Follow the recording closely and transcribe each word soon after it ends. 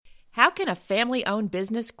can a family-owned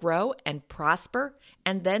business grow and prosper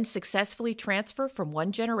and then successfully transfer from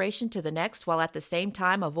one generation to the next while at the same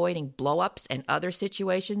time avoiding blow-ups and other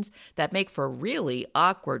situations that make for really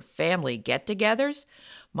awkward family get-togethers?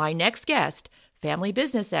 My next guest, family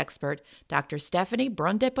business expert, Dr. Stephanie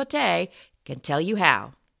Brun-Depotet, can tell you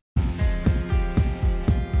how.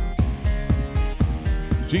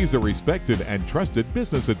 She's a respected and trusted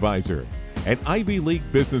business advisor, an Ivy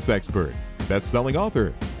League business expert, best-selling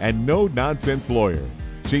author, and no-nonsense lawyer.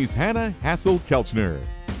 She's Hannah Hassel-Kelchner.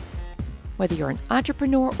 Whether you're an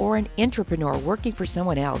entrepreneur or an intrapreneur working for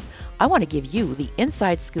someone else, I want to give you the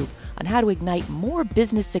inside scoop on how to ignite more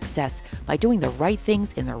business success by doing the right things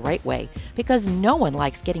in the right way. Because no one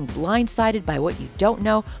likes getting blindsided by what you don't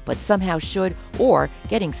know but somehow should, or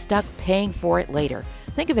getting stuck paying for it later.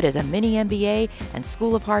 Think of it as a mini MBA and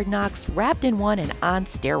School of Hard Knocks wrapped in one and on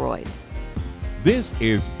steroids. This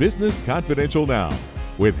is Business Confidential Now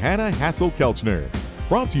with Hannah Hassel-Kelchner,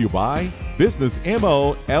 brought to you by Business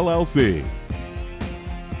MO LLC.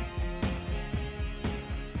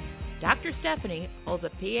 Dr. Stephanie holds a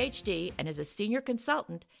PhD and is a senior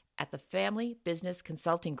consultant at the Family Business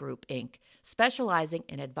Consulting Group, Inc., specializing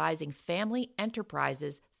in advising family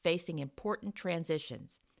enterprises facing important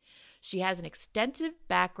transitions. She has an extensive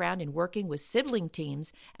background in working with sibling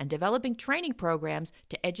teams and developing training programs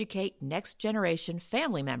to educate next-generation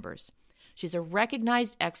family members. She's a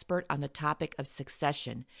recognized expert on the topic of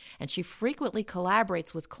succession, and she frequently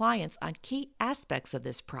collaborates with clients on key aspects of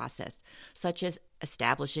this process, such as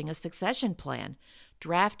establishing a succession plan,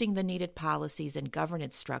 drafting the needed policies and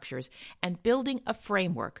governance structures, and building a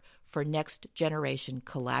framework for next-generation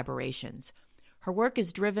collaborations. Her work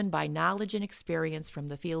is driven by knowledge and experience from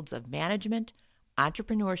the fields of management,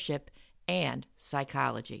 entrepreneurship, and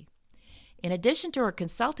psychology. In addition to her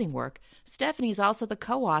consulting work, Stephanie is also the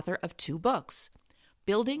co-author of 2 books,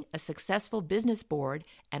 Building a Successful Business Board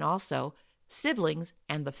and also Siblings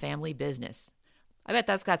and the Family Business. I bet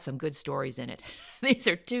that's got some good stories in it. These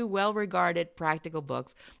are 2 well-regarded practical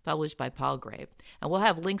books published by Palgrave, and we'll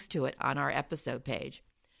have links to it on our episode page.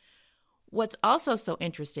 What's also so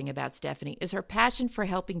interesting about Stephanie is her passion for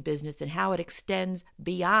helping business and how it extends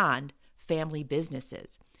beyond family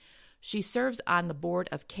businesses. She serves on the board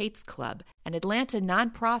of Kate's Club, an Atlanta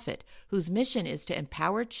nonprofit whose mission is to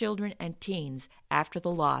empower children and teens after the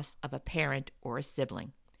loss of a parent or a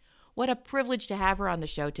sibling. What a privilege to have her on the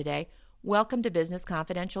show today. Welcome to Business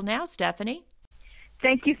Confidential Now, Stephanie.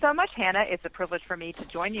 Thank you so much, Hannah. It's a privilege for me to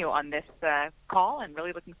join you on this call and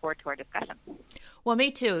really looking forward to our discussion. Well, me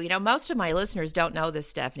too. You know, most of my listeners don't know this,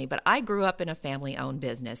 Stephanie, but I grew up in a family-owned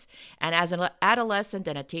business. And as an adolescent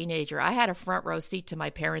and a teenager, I had a front row seat to my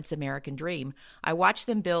parents' American dream. I watched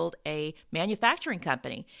them build a manufacturing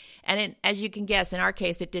company. And as you can guess, in our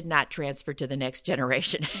case, it did not transfer to the next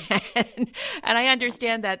generation. and I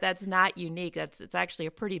understand that that's not unique. It's actually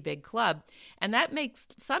a pretty big club. And that makes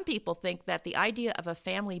some people think that the idea of a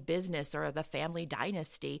family business or the family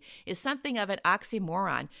dynasty is something of an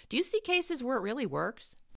oxymoron. Do you see cases where it really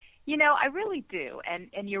works? You know, I really do.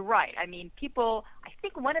 And you're right. I mean, I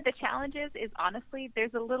think one of the challenges is honestly,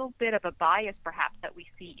 there's a little bit of a bias perhaps that we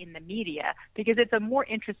see in the media because it's a more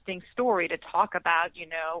interesting story to talk about,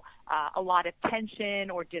 a lot of tension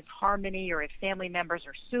or disharmony or if family members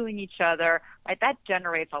are suing each other, right? That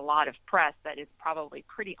generates a lot of press that is probably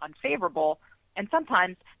pretty unfavorable. And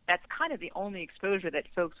sometimes that's kind of the only exposure that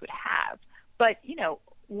folks would have. But,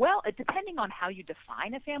 depending on how you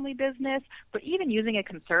define a family business, but even using a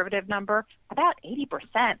conservative number, about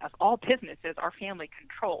 80% of all businesses are family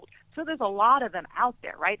controlled. So there's a lot of them out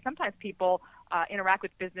there, right? Sometimes people interact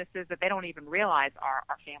with businesses that they don't even realize are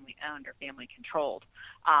family owned or family controlled.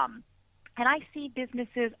 And I see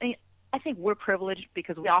businesses, I think we're privileged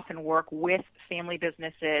because we often work with family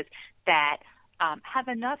businesses that have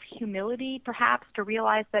enough humility perhaps to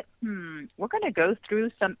realize that, we're going to go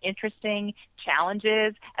through some interesting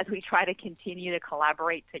challenges as we try to continue to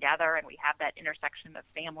collaborate together and we have that intersection of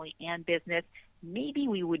family and business. Maybe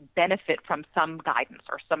we would benefit from some guidance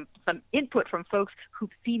or some input from folks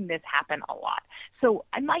who've seen this happen a lot. So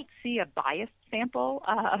I might see a biased sample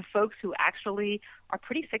of folks who actually are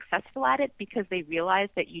pretty successful at it because they realize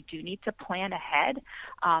that you do need to plan ahead.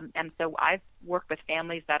 And so I've worked with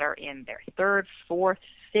families that are in their 3rd, 4th,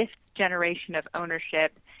 5th generation of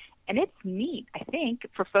ownership. And it's neat, I think,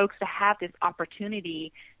 for folks to have this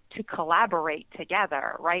opportunity to collaborate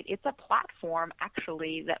together, right? It's a platform,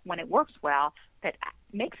 actually, that when it works well, that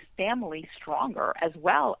makes family stronger as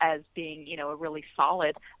well as being, a really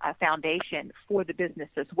solid foundation for the business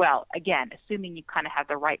as well. Again, assuming you kind of have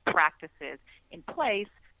the right practices in place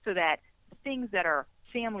so that things that are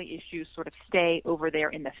family issues sort of stay over there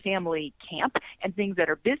in the family camp, and things that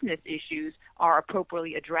are business issues are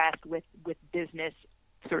appropriately addressed with business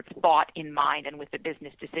sort of thought in mind and with the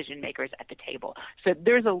business decision makers at the table. So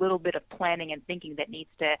there's a little bit of planning and thinking that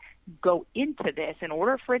needs to go into this in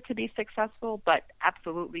order for it to be successful. But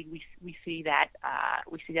absolutely, we see that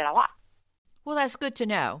a lot. Well, that's good to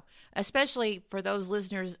know, especially for those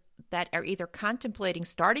listeners that are either contemplating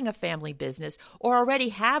starting a family business or already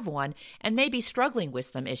have one and may be struggling with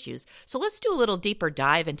some issues. So let's do a little deeper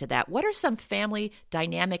dive into that. What are some family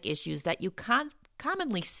dynamic issues that you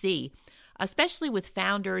commonly see, especially with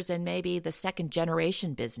founders and maybe the second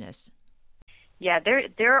generation business? Yeah,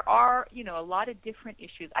 there are, a lot of different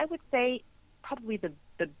issues. I would say probably the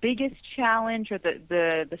biggest challenge or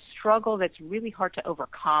the struggle that's really hard to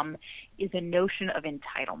overcome is a notion of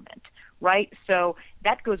entitlement, right? So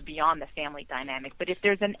that goes beyond the family dynamic. But if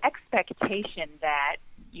there's an expectation that,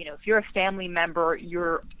 if you're a family member,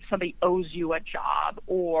 somebody owes you a job,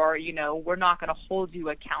 or, we're not going to hold you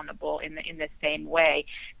accountable in the same way,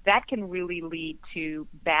 that can really lead to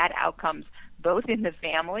bad outcomes, both in the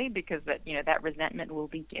family, because that resentment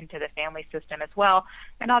will leak into the family system as well.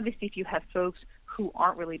 And obviously, if you have folks who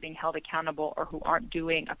aren't really being held accountable or who aren't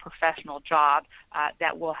doing a professional job,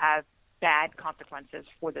 that will have bad consequences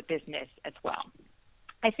for the business as well.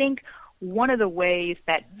 I think one of the ways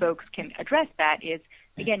that folks can address that is,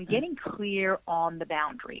 again, getting clear on the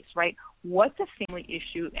boundaries, right? What's a family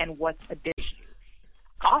issue and what's a business issue?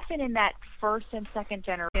 Often in that first and second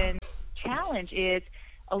generation challenge is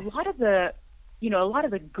a lot of the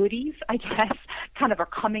goodies, I guess, kind of are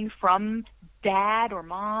coming from dad or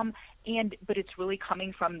mom, but it's really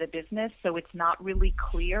coming from the business, so it's not really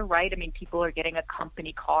clear, right? I mean, people are getting a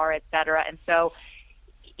company car, et cetera. And so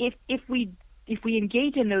if we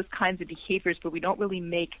engage in those kinds of behaviors, but we don't really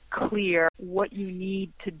make clear what you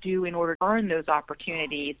need to do in order to earn those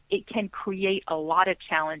opportunities, it can create a lot of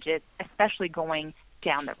challenges, especially going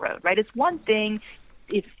down the road, right? It's one thing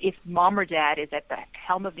if mom or dad is at the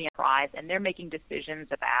helm of the enterprise and they're making decisions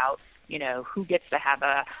about, who gets to have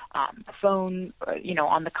a phone,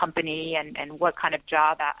 on the company and what kind of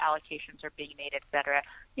job allocations are being made, et cetera.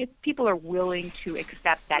 If people are willing to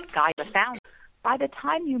accept that guide the founder, by the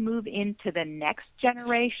time you move into the next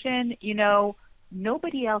generation,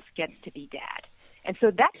 nobody else gets to be dad. And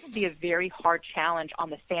so that can be a very hard challenge on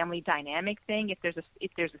the family dynamic thing. If there's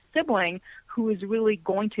a sibling who is really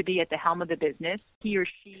going to be at the helm of the business, he or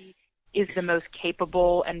she is the most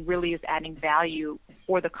capable and really is adding value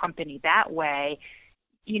for the company that way.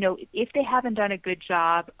 If they haven't done a good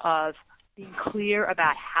job of being clear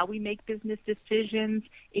about how we make business decisions,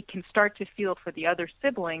 it can start to feel for the other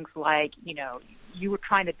siblings like, you were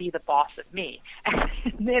trying to be the boss of me.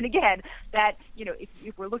 And then again, that,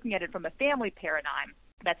 if we're looking at it from a family paradigm,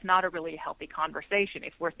 that's not a really healthy conversation.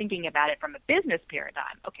 If we're thinking about it from a business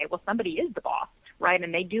paradigm, okay, well, somebody is the boss, right?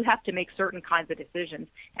 And they do have to make certain kinds of decisions.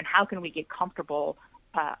 And how can we get comfortable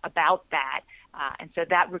about that? And so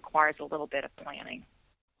that requires a little bit of planning.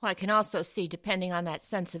 Well, I can also see, depending on that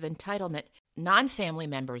sense of entitlement, non-family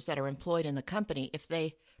members that are employed in the company, if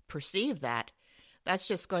they perceive that, that's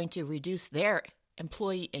just going to reduce their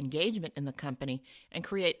employee engagement in the company and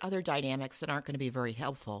create other dynamics that aren't going to be very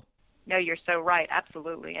helpful. No, you're so right.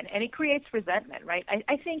 Absolutely. And it creates resentment, right?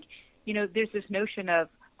 I think, there's this notion of,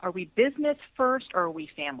 are we business first or are we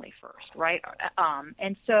family first, right?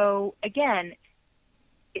 And so, again,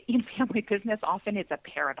 in family business, often it's a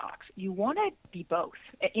paradox. You want to be both.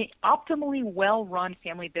 Optimally well-run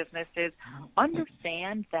family businesses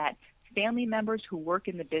understand that family members who work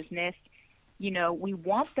in the business, we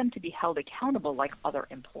want them to be held accountable like other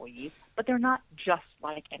employees, but they're not just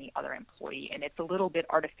like any other employee. And it's a little bit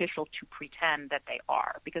artificial to pretend that they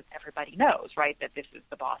are, because everybody knows, right, that this is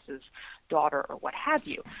the boss's daughter or what have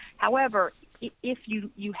you. However, if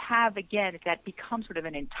you have, again, if that becomes sort of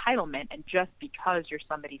an entitlement, and just because you're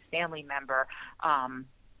somebody's family member,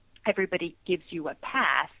 everybody gives you a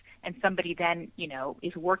pass, and somebody then,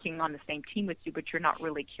 is working on the same team with you, but you're not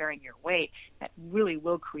really carrying your weight, that really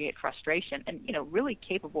will create frustration. And, really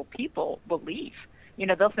capable people will leave.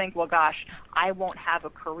 They'll think, well, gosh, I won't have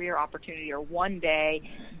a career opportunity, or one day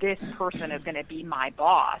this person is going to be my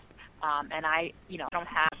boss. And I don't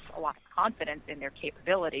have a lot of confidence in their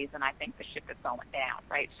capabilities, and I think the ship is going down,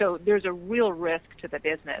 right? So there's a real risk to the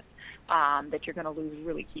business that you're going to lose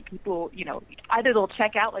really key people. Either they'll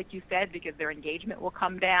check out, like you said, because their engagement will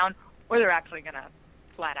come down, or they're actually going to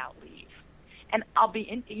flat out leave. And I'll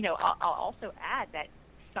also add that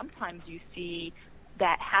sometimes you see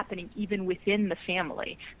that happening even within the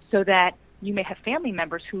family, so that you may have family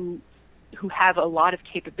members who who have a lot of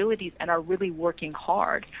capabilities and are really working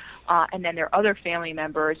hard. And then there are other family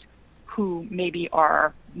members who maybe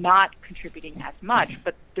are not contributing as much,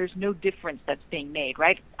 but there's no difference that's being made,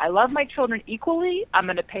 right? I love my children equally. I'm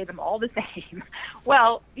going to pay them all the same.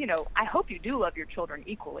 Well, I hope you do love your children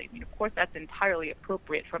equally. I mean, of course, that's entirely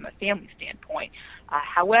appropriate from a family standpoint.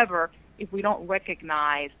 However, if we don't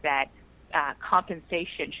recognize that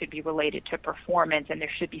compensation should be related to performance and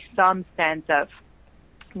there should be some sense of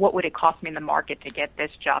what would it cost me in the market to get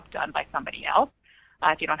this job done by somebody else,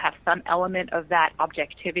 if you don't have some element of that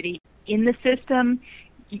objectivity in the system,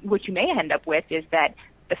 what you may end up with is that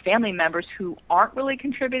the family members who aren't really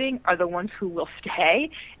contributing are the ones who will stay.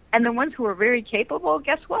 And the ones who are very capable,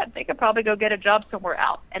 guess what? They could probably go get a job somewhere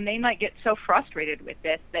else. And they might get so frustrated with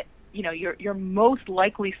this that, your most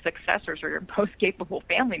likely successors or your most capable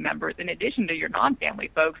family members, in addition to your non-family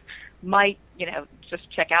folks, might, just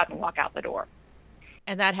check out and walk out the door.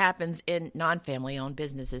 And that happens in non-family owned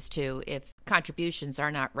businesses too. If contributions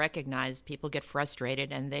are not recognized, people get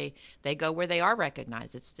frustrated and they go where they are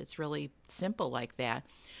recognized. It's really simple like that.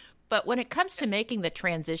 But when it comes to making the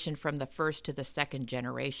transition from the first to the second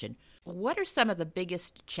generation, what are some of the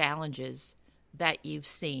biggest challenges that you've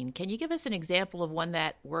seen? Can you give us an example of one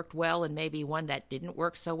that worked well and maybe one that didn't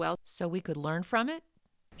work so well so we could learn from it?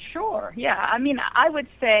 Sure. Yeah. I mean, I would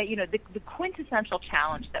say, the quintessential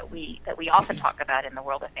challenge that we often talk about in the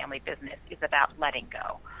world of family business is about letting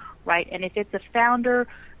go, right? And if it's a founder,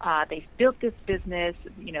 they've built this business,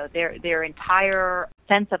 their entire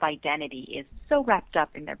sense of identity is so wrapped up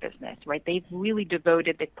in their business, right? They've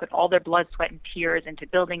put all their blood, sweat, and tears into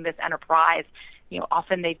building this enterprise.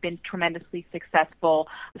 Often they've been tremendously successful.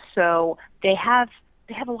 So they have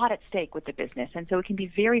a lot at stake with the business. And so it can be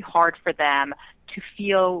very hard for them to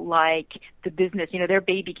feel like the business, their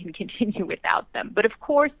baby can continue without them. But of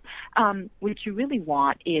course, what you really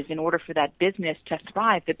want is, in order for that business to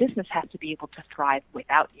thrive, the business has to be able to thrive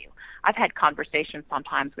without you. I've had conversations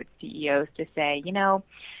sometimes with CEOs to say,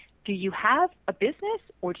 do you have a business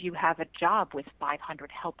or do you have a job with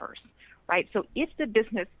 500 helpers? Right? So if the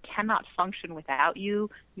business cannot function without you,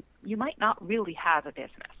 you might not really have a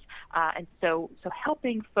business. And so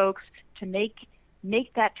helping folks to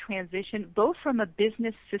make that transition, both from a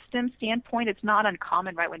business system standpoint, it's not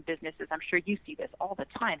uncommon, right, when businesses, I'm sure you see this all the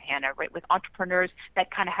time, Hannah, right, with entrepreneurs that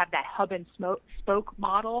kind of have that hub and spoke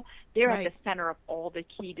model. They're right at the center of all the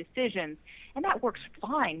key decisions. And that works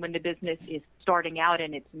fine when the business is starting out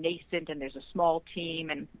and it's nascent and there's a small team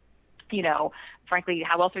and frankly,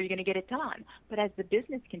 how else are you going to get it done? But as the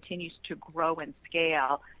business continues to grow and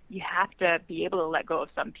scale, you have to be able to let go of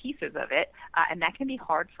some pieces of it, and that can be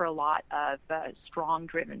hard for a lot of strong,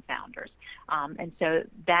 driven founders. And so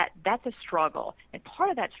that's a struggle. And part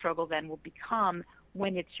of that struggle then will become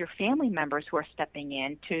when it's your family members who are stepping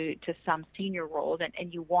in to some senior roles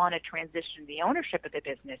and you want to transition the ownership of the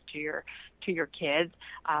business to your kids,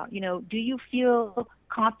 do you feel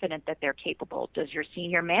confident that they're capable? Does your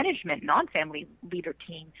senior management, non-family leader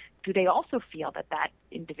team, do they also feel that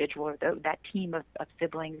individual or that team of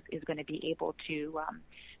siblings is going to be able to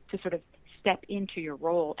sort of step into your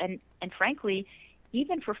role? And frankly,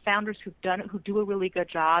 even for founders who do a really good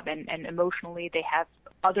job and emotionally they have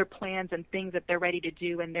other plans and things that they're ready to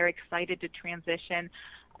do and they're excited to transition,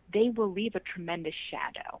 they will leave a tremendous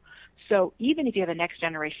shadow. So even if you have a next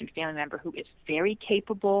generation family member who is very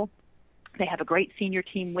capable, they have a great senior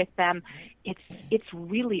team with them, it's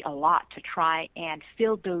really a lot to try and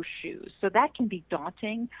fill those shoes. So that can be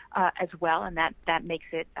daunting as well, and that makes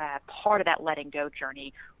it part of that letting go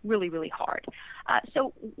journey really, really hard.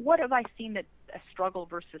 So what have I seen that a struggle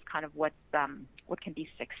versus kind of what can be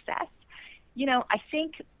success? I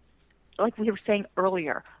think, like we were saying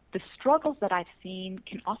earlier, the struggles that I've seen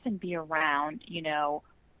can often be around,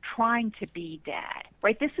 trying to be dad,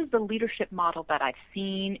 right? This is the leadership model that I've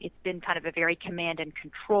seen. It's been kind of a very command and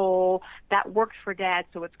control. That works for dad,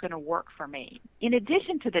 so it's going to work for me. In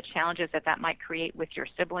addition to the challenges that might create with your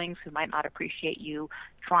siblings who might not appreciate you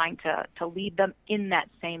trying to lead them in that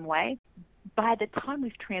same way, by the time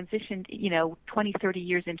we've transitioned, 20, 30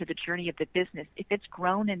 years into the journey of the business, if it's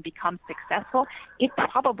grown and become successful, it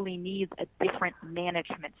probably needs a different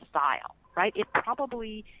management style, right? It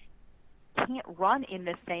probably can't run in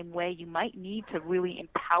the same way. You might need to really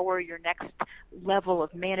empower your next level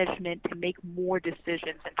of management to make more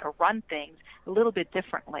decisions and to run things a little bit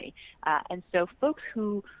differently. And so folks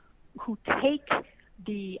who take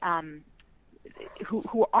the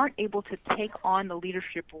who aren't able to take on the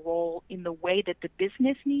leadership role in the way that the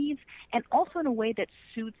business needs and also in a way that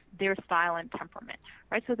suits their style and temperament,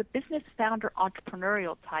 right? So the business founder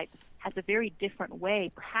entrepreneurial types has a very different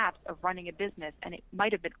way, perhaps, of running a business, and it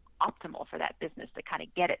might have been optimal for that business to kind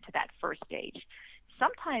of get it to that first stage.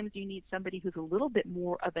 Sometimes you need somebody who's a little bit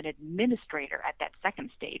more of an administrator at that second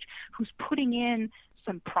stage, who's putting in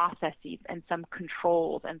some processes and some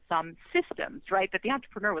controls and some systems, right? But the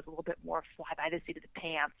entrepreneur was a little bit more fly by the seat of the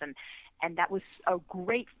pants, and that was a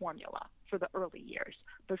great formula for the early years.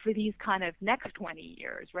 But for these kind of next 20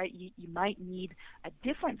 years, right, you might need a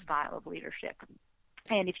different style of leadership.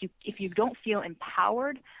 And if you don't feel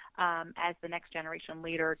empowered as the next generation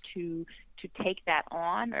leader to take that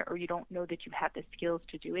on, or you don't know that you have the skills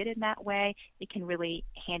to do it in that way, it can really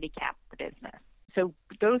handicap the business. So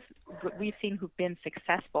those we've seen who've been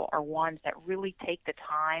successful are ones that really take the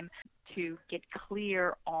time to get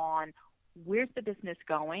clear on where's the business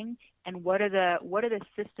going and what are the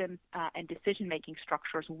systems and decision-making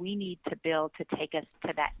structures we need to build to take us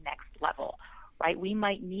to that next level. Right? We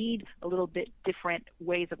might need a little bit different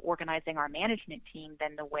ways of organizing our management team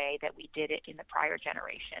than the way that we did it in the prior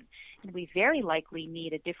generation. And we very likely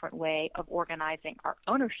need a different way of organizing our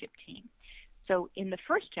ownership team. So in the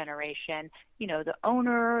first generation, the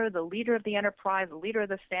owner, the leader of the enterprise, the leader of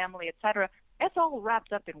the family, et cetera, that's all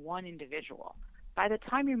wrapped up in one individual. By the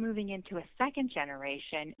time you're moving into a second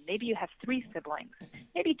generation, maybe you have 3 siblings.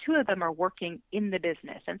 Maybe 2 of them are working in the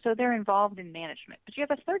business, and so they're involved in management. But you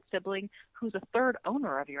have a third sibling who's a third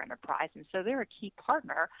owner of your enterprise, and so they're a key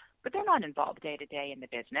partner, but they're not involved day-to-day in the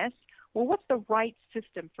business. Well, what's the right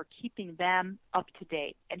system for keeping them up to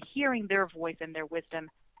date and hearing their voice and their wisdom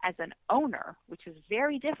as an owner, which is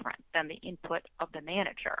very different than the input of the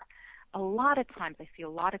manager? A lot of times I see a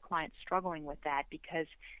lot of clients struggling with that because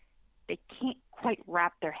they can't quite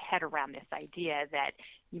wrap their head around this idea that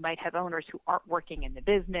you might have owners who aren't working in the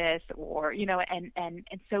business, or and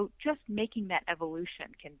so just making that evolution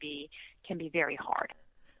can be very hard.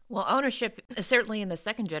 Well, ownership, certainly in the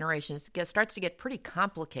second generation, starts to get pretty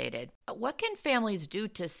complicated. What can families do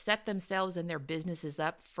to set themselves and their businesses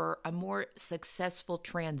up for a more successful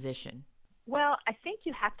transition? Well, I think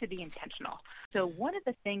you have to be intentional. So one of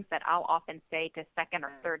the things that I'll often say to second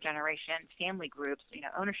or third generation family groups,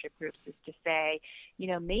 ownership groups, is to say,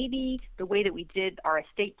 maybe the way that we did our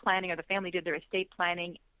estate planning or the family did their estate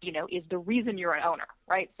planning, is the reason you're an owner,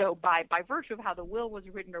 right? So by virtue of how the will was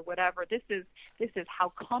written or whatever, this is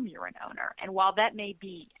how come you're an owner. And while that may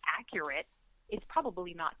be accurate, it's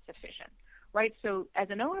probably not sufficient. Right? So as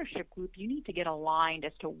an ownership group, you need to get aligned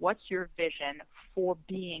as to what's your vision for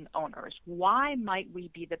being owners. Why might we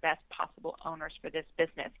be the best possible owners for this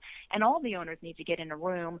business? And all the owners need to get in a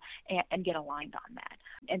room and get aligned on that.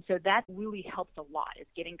 And so that really helps a lot, is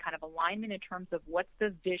getting kind of alignment in terms of what's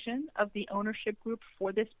the vision of the ownership group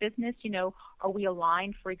for this business. Are we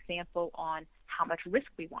aligned, for example, on how much risk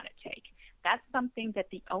we want to take? That's something that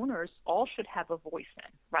the owners all should have a voice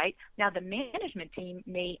in, right? Now, the management team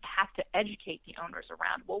may have to educate the owners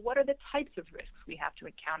around, well, what are the types of risks we have to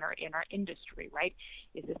encounter in our industry, right?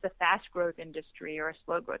 Is this a fast growth industry or a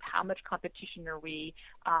slow growth? How much competition are we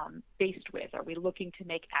faced with? Are we looking to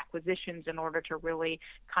make acquisitions in order to really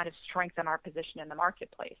kind of strengthen our position in the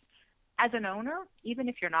marketplace? As an owner, even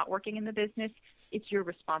if you're not working in the business, it's your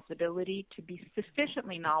responsibility to be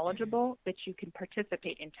sufficiently knowledgeable that you can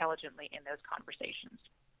participate intelligently in those conversations.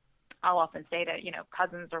 I'll often say to,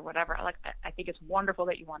 cousins or whatever, I think it's wonderful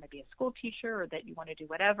that you want to be a school teacher or that you want to do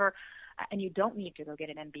whatever, and you don't need to go get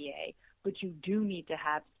an MBA, but you do need to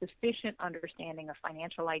have sufficient understanding of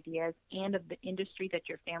financial ideas and of the industry that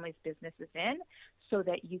your family's business is in so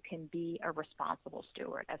that you can be a responsible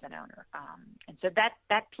steward as an owner. And so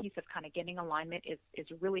that piece of kind of getting alignment is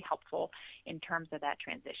really helpful in terms of that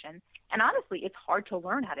transition. And honestly, it's hard to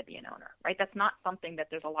learn how to be an owner, right? That's not something that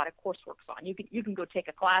there's a lot of coursework on. You can go take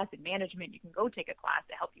a class in management, you can go take a class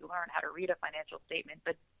to help you learn how to read a financial statement,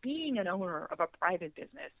 but being an owner of a private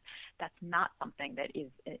business, that's not something that is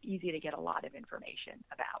easy to get a lot of information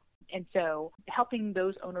about. And so helping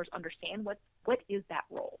those owners understand what is that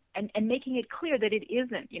role and making it clear that it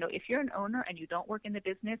isn't, if you're an owner and you don't work in the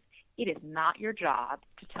business, it is not your job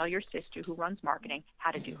to tell your sister who runs marketing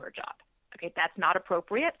how to do her job. Okay, that's not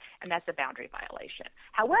appropriate, and that's a boundary violation.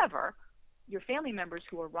 However, your family members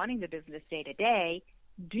who are running the business day to day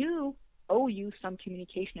do owe you some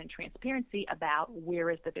communication and transparency about where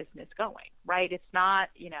is the business going, right? It's not,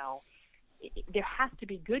 there has to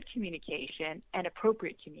be good communication and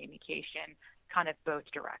appropriate communication, kind of both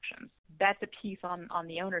directions. That's a piece on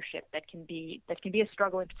the ownership that can be a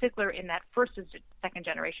struggle, in particular in that first and second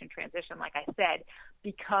generation transition, like I said,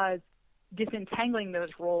 because disentangling those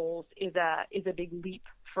roles is a big leap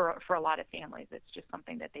for a lot of families. It's just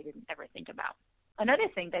something that they didn't ever think about. Another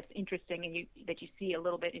thing that's interesting and that you see a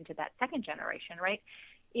little bit into that second generation, right,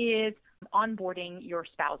 is onboarding your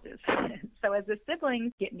spouses. So as the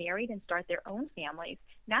siblings get married and start their own families,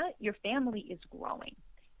 now your family is growing.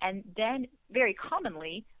 And then very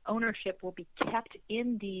commonly, ownership will be kept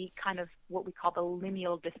in the kind of what we call the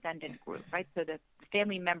lineal descendant group, right? So the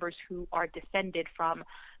family members who are descended from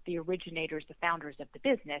the originators, the founders of the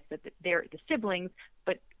business, that they're the siblings,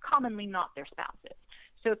 but commonly not their spouses.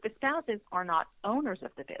 So if the spouses are not owners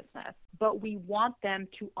of the business, but we want them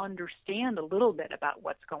to understand a little bit about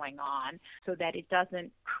what's going on so that it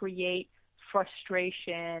doesn't create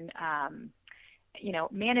frustration,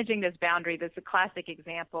 managing this boundary. There's a classic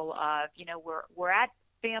example of, we're at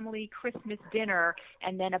family Christmas dinner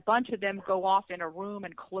and then a bunch of them go off in a room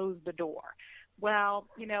and close the door. Well,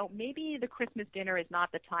 maybe the Christmas dinner is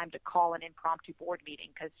not the time to call an impromptu board meeting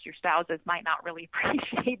because your spouses might not really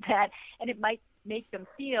appreciate that, and it might make them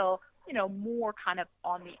feel, more kind of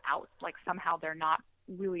on the outs, like somehow they're not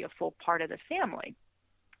really a full part of the family.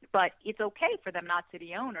 But it's okay for them not to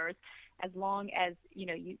be owners as long as,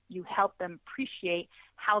 you help them appreciate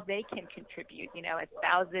how they can contribute, as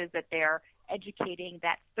spouses, that they're educating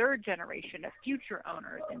that third generation of future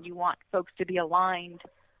owners, and you want folks to be aligned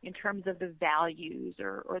in terms of the values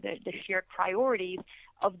or the shared priorities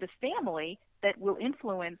of the family that will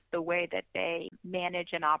influence the way that they manage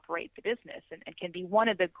and operate the business, and can be one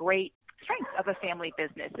of the great strengths of a family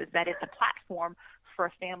business is that it's a platform for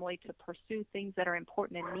a family to pursue things that are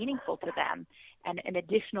important and meaningful to them, and an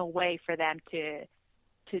additional way for them to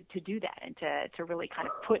do that and to really kind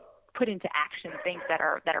of put into action things that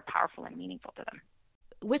are powerful and meaningful to them.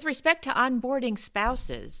 With respect to onboarding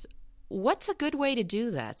spouses, what's a good way to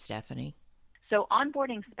do that, Stephanie? So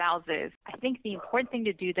onboarding spouses, I think the important thing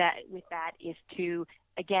to do with that is to,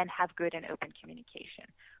 again, have good and open communication,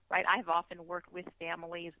 right? I've often worked with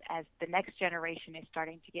families as the next generation is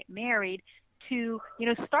starting to get married to,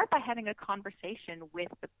 start by having a conversation with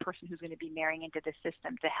the person who's going to be marrying into the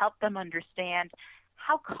system to help them understand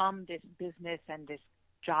how come this business and this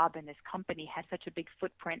job in this company has such a big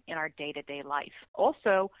footprint in our day-to-day life.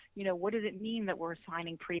 Also, what does it mean that we're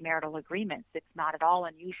signing premarital agreements? It's not at all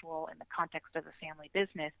unusual in the context of a family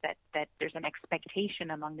business that there's an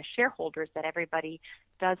expectation among the shareholders that everybody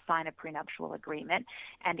does sign a prenuptial agreement.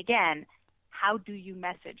 And again, how do you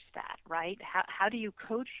message that, right? How do you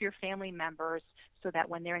coach your family members so that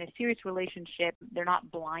when they're in a serious relationship, they're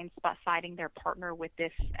not blindsiding their partner with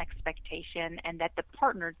this expectation, and that the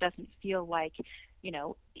partner doesn't feel like,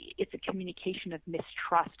 it's a communication of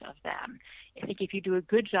mistrust of them. I think if you do a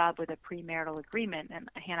good job with a premarital agreement, and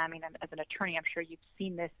Hannah, as an attorney, I'm sure you've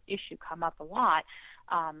seen this issue come up a lot,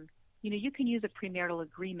 you can use a premarital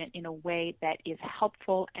agreement in a way that is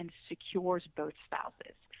helpful and secures both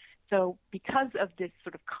spouses. So because of this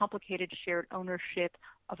sort of complicated shared ownership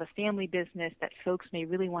of a family business that folks may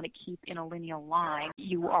really want to keep in a lineal line,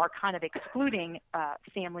 you are kind of excluding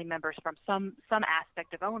family members from some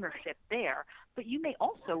aspect of ownership there. But you may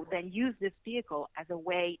also then use this vehicle as a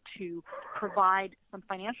way to provide some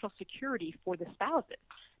financial security for the spouses.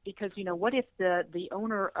 Because, what if the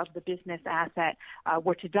owner of the business asset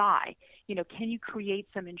were to die? Can you create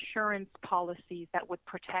some insurance policies that would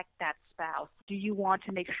protect that spouse? Do you want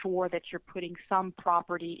to make sure that you're putting some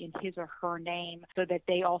property in his or her name so that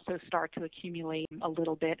they also start to accumulate a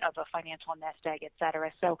little bit of a financial nest egg, et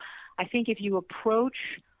cetera? So I think if you approach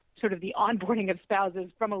sort of the onboarding of spouses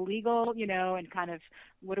from a legal, and kind of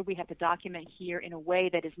what do we have to document here in a way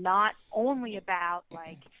that is not only about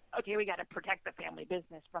like, okay, we got to protect the family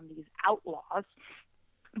business from these outlaws,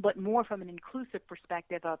 but more from an inclusive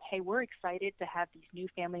perspective of, hey, we're excited to have these new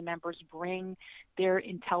family members bring their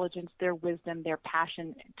intelligence, their wisdom, their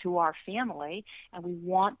passion to our family, and we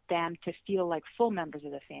want them to feel like full members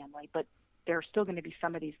of the family, but there are still going to be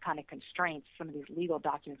some of these kind of constraints, some of these legal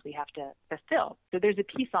documents we have to fulfill. So there's a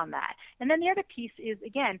piece on that. And then the other piece is,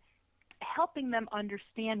 again, helping them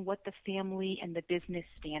understand what the family and the business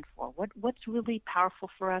stand for. What's really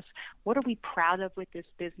powerful for us? What are we proud of with this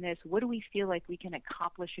business? What do we feel like we can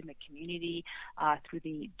accomplish in the community through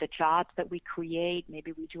the jobs that we create?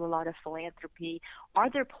 Maybe we do a lot of philanthropy.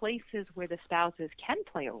 Are there places where the spouses can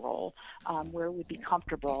play a role where it would be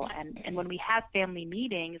comfortable? And when we have family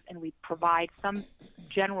meetings and we provide some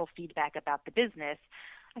general feedback about the business,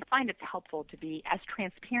 I find it's helpful to be as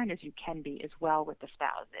transparent as you can be as well with the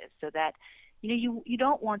spouses, so that you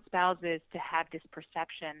don't want spouses to have this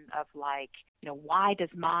perception of like, why does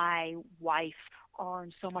my wife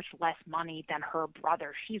earn so much less money than her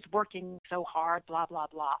brother? She's working so hard, blah, blah,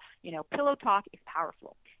 blah. Pillow talk is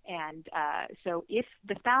powerful. And so if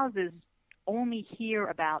the spouses only hear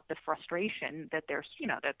about the frustration that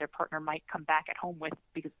that their partner might come back at home with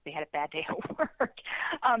because they had a bad day at work,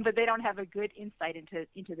 but they don't have a good insight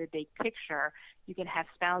into the big picture. You can have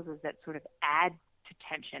spouses that sort of add to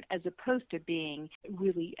tension as opposed to being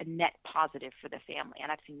really a net positive for the family.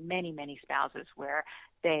 And I've seen many, many spouses where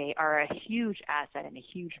they are a huge asset and a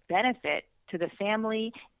huge benefit to the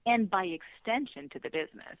family and by extension to the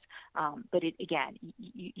business. But again,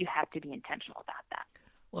 you have to be intentional about that.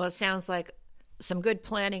 Well, it sounds like some good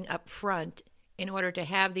planning up front in order to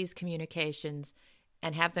have these communications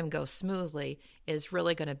and have them go smoothly is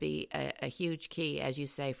really going to be a huge key, as you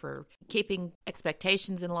say, for keeping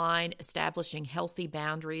expectations in line, establishing healthy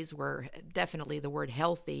boundaries, where definitely the word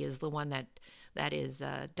healthy is the one that is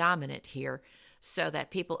dominant here, so that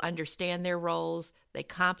people understand their roles, they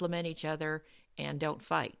complement each other, and don't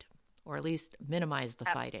fight, or at least minimize the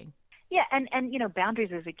fighting. Yeah, and boundaries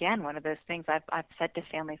is, again, one of those things I've said to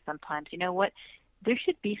families sometimes. You know what? There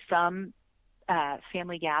should be some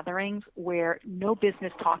family gatherings where no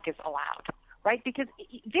business talk is allowed, right? Because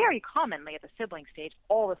very commonly at the sibling stage,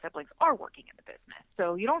 all the siblings are working in the business.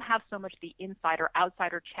 So you don't have so much the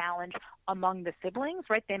insider-outsider challenge among the siblings,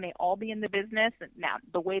 right? They may all be in the business. Now,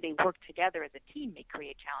 the way they work together as a team may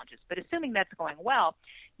create challenges. But assuming that's going well,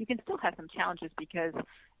 you can still have some challenges because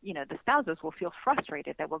the spouses will feel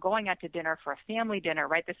frustrated that we're going out to dinner for a family dinner,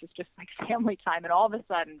 right? This is just like family time. And all of a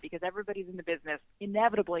sudden, because everybody's in the business,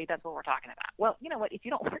 inevitably, that's what we're talking about. Well, you know what? If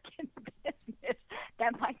you don't work in the business,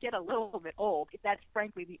 that might get a little bit old if that's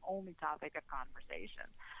frankly the only topic of conversation.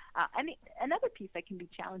 And another piece that can be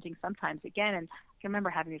challenging sometimes, again, and I can remember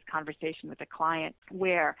having this conversation with a client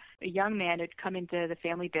where a young man had come into the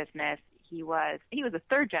family business. He was a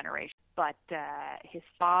third generation, but his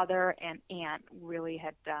father and aunt really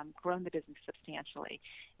had grown the business substantially.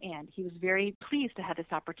 And he was very pleased to have this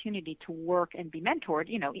opportunity to work and be mentored,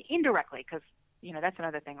 indirectly, because that's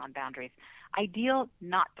another thing on boundaries. Ideal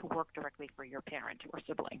not to work directly for your parent or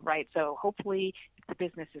sibling, right? So hopefully if the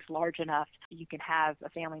business is large enough, you can have a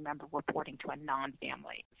family member reporting to a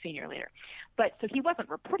non-family senior leader. But so he wasn't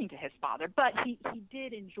reporting to his father, but he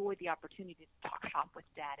did enjoy the opportunity to talk shop with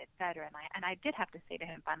dad, et cetera. And I did have to say to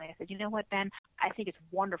him finally, I said, you know what, Ben, I think it's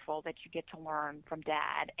wonderful that you get to learn from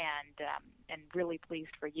dad, and really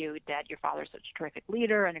pleased for you, Dad. Your father's such a terrific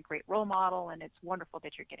leader and a great role model, and it's wonderful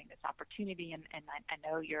that you're getting this opportunity. And I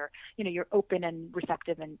know you're open and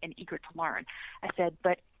receptive and eager to learn. I said,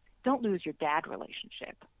 but don't lose your dad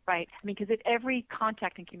relationship, right? I mean, because if every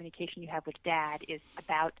contact and communication you have with dad is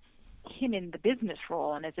about him in the business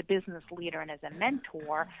role and as a business leader and as a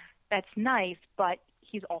mentor, that's nice, but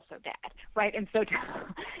he's also dad, right? And so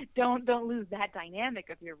don't lose that dynamic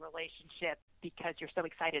of your relationship because you're so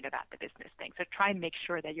excited about the business thing. So try and make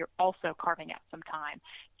sure that you're also carving out some time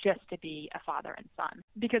just to be a father and son.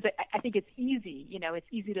 Because I think it's easy, it's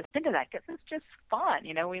easy to think of that because it's just fun.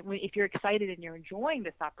 If you're excited and you're enjoying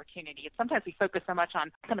this opportunity, sometimes we focus so much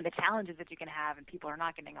on some of the challenges that you can have and people are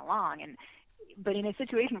not getting along. But in a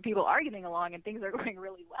situation where people are getting along and things are going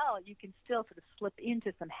really well, you can still sort of slip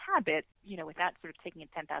into some habits, without sort of taking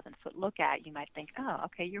a 10,000-foot look at. You might think, oh,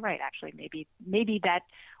 okay, you're right. Actually, maybe that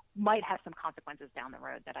might have some consequences down the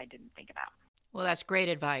road that I didn't think about. Well, that's great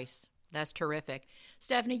advice. That's terrific.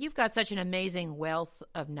 Stephanie, you've got such an amazing wealth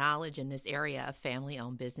of knowledge in this area of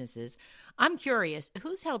family-owned businesses. I'm curious,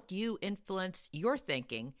 who's helped you influence your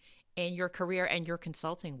thinking in your career and your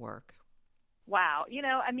consulting work? Wow.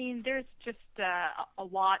 There's just a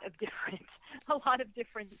lot of different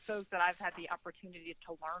folks that I've had the opportunity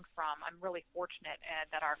to learn from. I'm really fortunate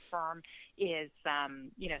that our firm is,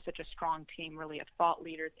 such a strong team, really, of thought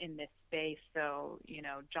leaders in this space. So,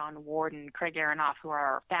 John Ward and Craig Aronoff, who are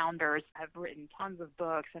our founders, have written tons of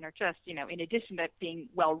books and are just, in addition to being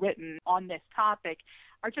well written on this topic,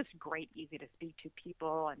 are just great, easy to speak to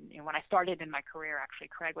people. And when I started in my career, actually,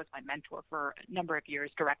 Craig was my mentor for a number of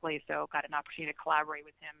years directly, so got an opportunity to collaborate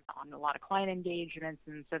with him on a lot of client engagements,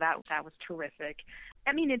 and so that was terrific.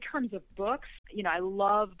 In terms of books, I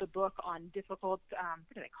love the book on difficult,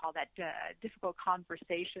 what do they call that, difficult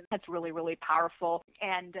conversation. That's really, really powerful.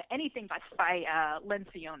 And anything by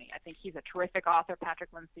Lencioni. I think he's a terrific author,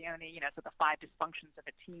 Patrick Lencioni, so the 5 dysfunctions of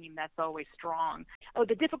a team, that's always strong. Oh,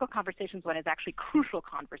 the difficult conversations one is actually Crucial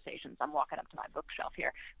Conversations. I'm walking up to my bookshelf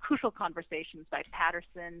here. Crucial Conversations by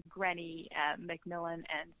Patterson, Grenny, Macmillan,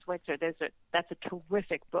 and Switzer. That's a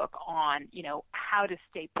terrific book on, how to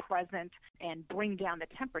stay present and bring down the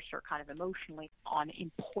temperature kind of emotionally on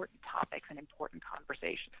important topics and important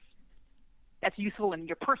conversations. That's useful in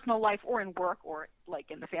your personal life or in work or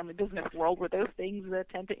like in the family business world where those things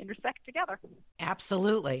tend to intersect together.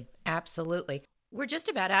 Absolutely. Absolutely. We're just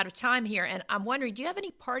about out of time here, and I'm wondering, do you have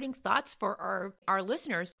any parting thoughts for our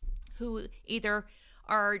listeners who either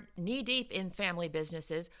are knee-deep in family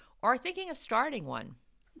businesses or are thinking of starting one?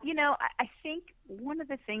 I think one of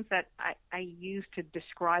the things that I use to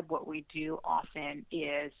describe what we do often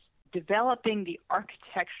is developing the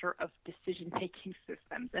architecture of decision-making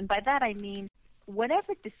systems. And by that I mean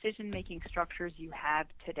whatever decision-making structures you have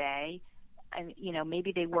today, and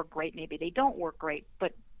maybe they work great, maybe they don't work great,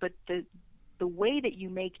 but the way that you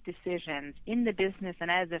make decisions in the business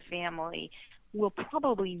and as a family will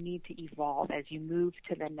probably need to evolve as you move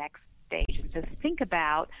to the next stage. And so think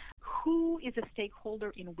about who is a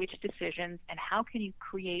stakeholder in which decisions, and how can you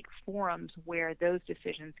create forums where those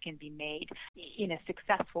decisions can be made in a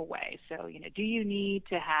successful way. So, do you need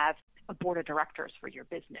to have a board of directors for your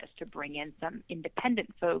business to bring in some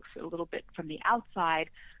independent folks a little bit from the outside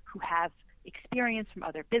who have experience from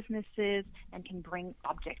other businesses and can bring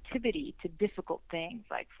objectivity to difficult things,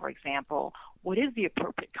 like, for example, what is the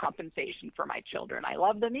appropriate compensation for my children? I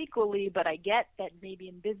love them equally, but I get that maybe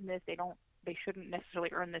in business they shouldn't necessarily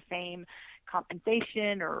earn the same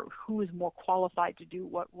compensation, or who is more qualified to do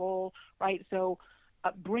what role, right? So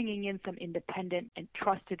bringing in some independent and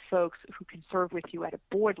trusted folks who can serve with you at a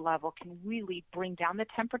board level can really bring down the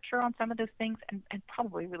temperature on some of those things and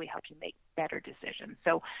probably really help you make better decisions.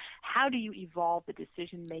 So how do you evolve the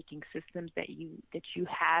decision-making systems that you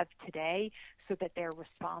have today so that they're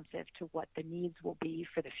responsive to what the needs will be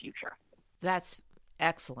for the future? That's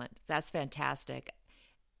excellent. That's fantastic.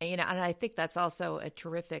 And I think that's also a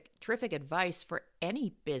terrific advice for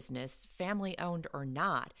any business, family-owned or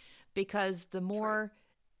not, because the more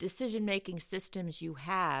decision-making systems you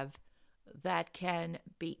have that can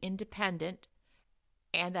be independent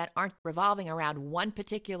and that aren't revolving around one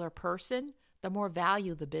particular person, the more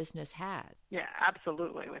value the business has. Yeah,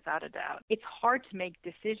 absolutely, without a doubt. It's hard to make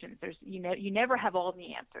decisions. You never have all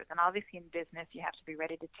the answers, and obviously in business you have to be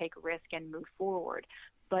ready to take risk and move forward.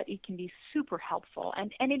 But it can be super helpful,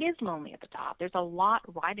 and it is lonely at the top. There's a lot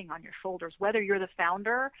riding on your shoulders, whether you're the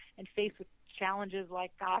founder and faced with challenges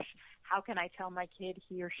like, gosh, how can I tell my kid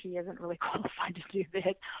he or she isn't really qualified to do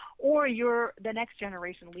this? Or you're the next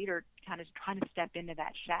generation leader kind of trying to step into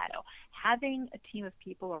that shadow. Having a team of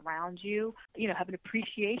people around you, have an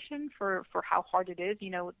appreciation for how hard it is.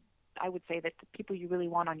 I would say that the people you really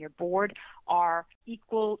want on your board are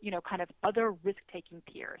equal, kind of other risk-taking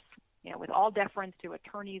peers. With all deference to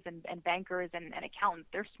attorneys and bankers and accountants,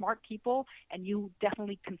 they're smart people, and you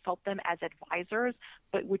definitely consult them as advisors.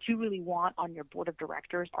 But what you really want on your board of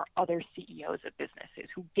directors are other CEOs of businesses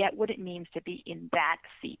who get what it means to be in that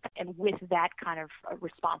seat. And with that kind of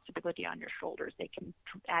responsibility on your shoulders, they can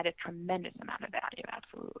add a tremendous amount of value,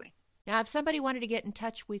 absolutely. Now, if somebody wanted to get in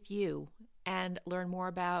touch with you and learn more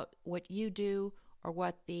about what you do or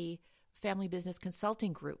what the Family Business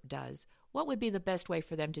Consulting Group does, what would be the best way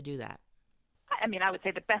for them to do that? I would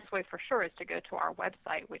say the best way for sure is to go to our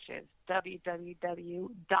website, which is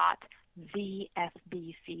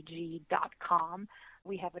www.thefbcg.com.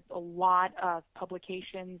 We have a lot of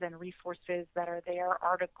publications and resources that are there,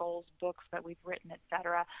 articles, books that we've written,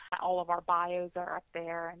 etc. All of our bios are up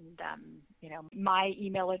there, and my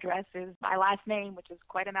email address is my last name, which is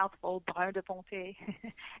quite a mouthful, Brun de Ponte,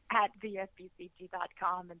 at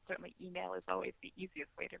thefbcg.com, and certainly email is always the easiest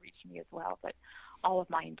way to reach me as well. But all of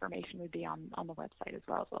my information would be on the website as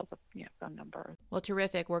well as a phone number. Well,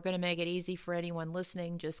 terrific. We're going to make it easy for anyone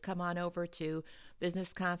listening. Just come on over to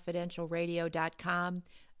businessconfidentialradio.com.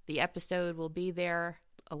 The episode will be there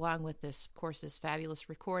along with this fabulous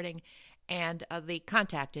recording, and the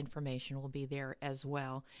contact information will be there as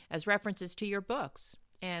well as references to your books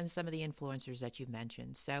and some of the influencers that you've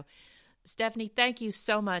mentioned. So, Stephanie, thank you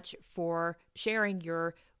so much for sharing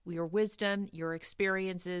your wisdom, your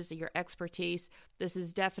experiences, your expertise. This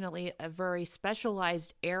is definitely a very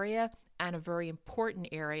specialized area and a very important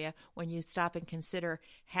area when you stop and consider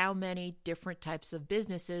how many different types of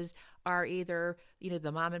businesses are either,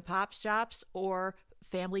 the mom and pop shops or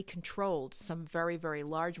family controlled, some very, very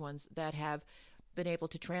large ones that have been able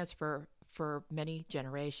to transfer for many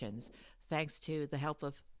generations, thanks to the help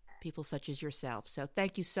of people such as yourself. So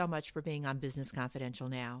thank you so much for being on Business Confidential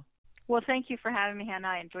now. Well, thank you for having me, Hannah.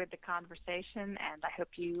 I enjoyed the conversation, and I hope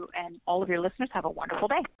you and all of your listeners have a wonderful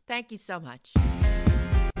day. Thank you so much.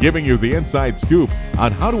 Giving you the inside scoop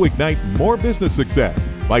on how to ignite more business success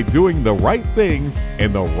by doing the right things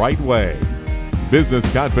in the right way.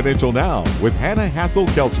 Business Confidential Now with Hannah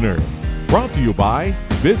Hassel-Kelchner. Brought to you by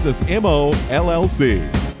Business MO LLC.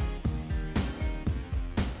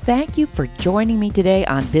 Thank you for joining me today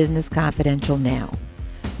on Business Confidential Now.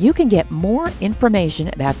 You can get more information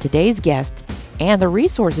about today's guest and the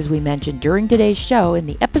resources we mentioned during today's show in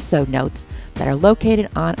the episode notes that are located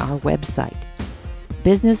on our website,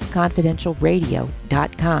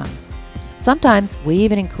 businessconfidentialradio.com. Sometimes we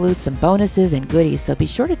even include some bonuses and goodies, so be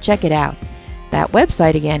sure to check it out. That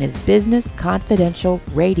website again is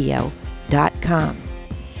businessconfidentialradio.com.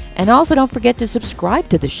 And also don't forget to subscribe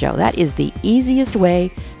to the show. That is the easiest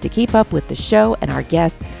way to keep up with the show and our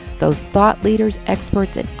guests, those thought leaders,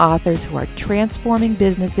 experts, and authors who are transforming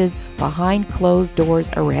businesses behind closed doors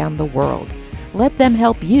around the world. Let them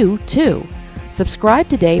help you too. Subscribe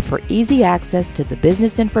today for easy access to the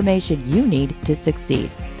business information you need to succeed.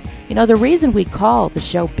 You know, the reason we call the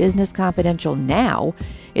show Business Confidential now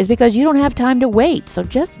is because you don't have time to wait. So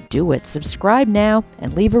just do it. Subscribe now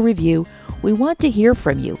and leave a review. We want to hear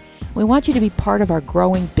from you. We want you to be part of our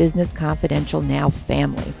growing Business Confidential Now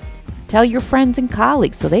family. Tell your friends and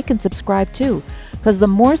colleagues so they can subscribe too, because the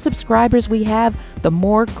more subscribers we have, the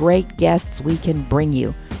more great guests we can bring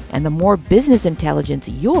you, and the more business intelligence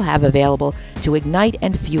you'll have available to ignite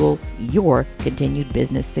and fuel your continued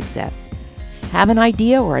business success. Have an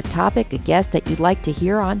idea or a topic, a guest that you'd like to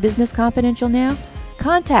hear on Business Confidential Now?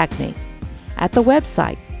 Contact me at the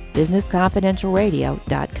website,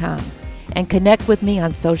 businessconfidentialradio.com, and connect with me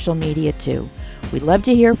on social media too. We'd love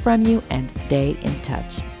to hear from you and stay in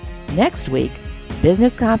touch. Next week,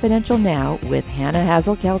 Business Confidential Now with Hannah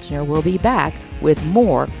Hassel-Kelchner will be back with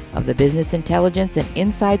more of the business intelligence and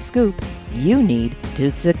inside scoop you need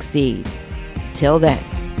to succeed. Till then.